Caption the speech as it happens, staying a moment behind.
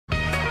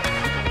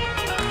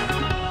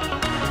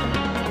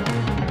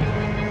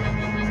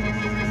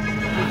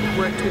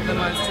worked with the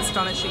most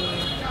astonishing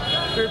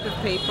group of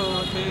people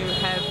who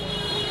have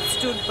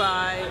stood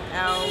by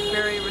our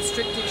very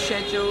restrictive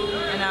schedule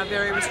and our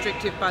very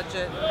restrictive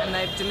budget, and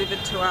they've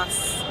delivered to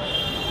us,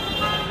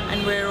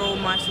 and we're all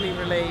mightily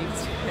relieved.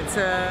 It's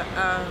a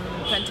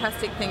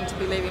fantastic thing to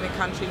be leaving the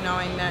country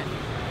knowing that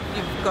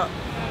you've got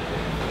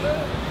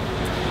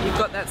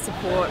that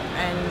support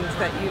and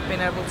that you've been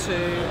able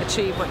to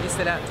achieve what you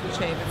set out to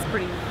achieve. It's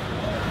pretty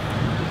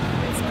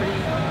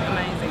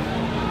amazing.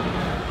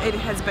 It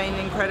has been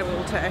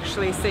incredible to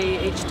actually see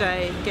each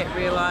day get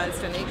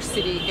realised and each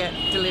city get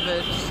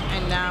delivered,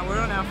 and now we're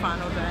on our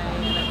final day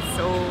and it's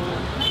all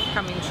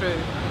coming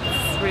true.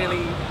 It's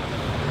really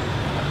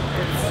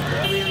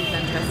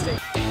fantastic.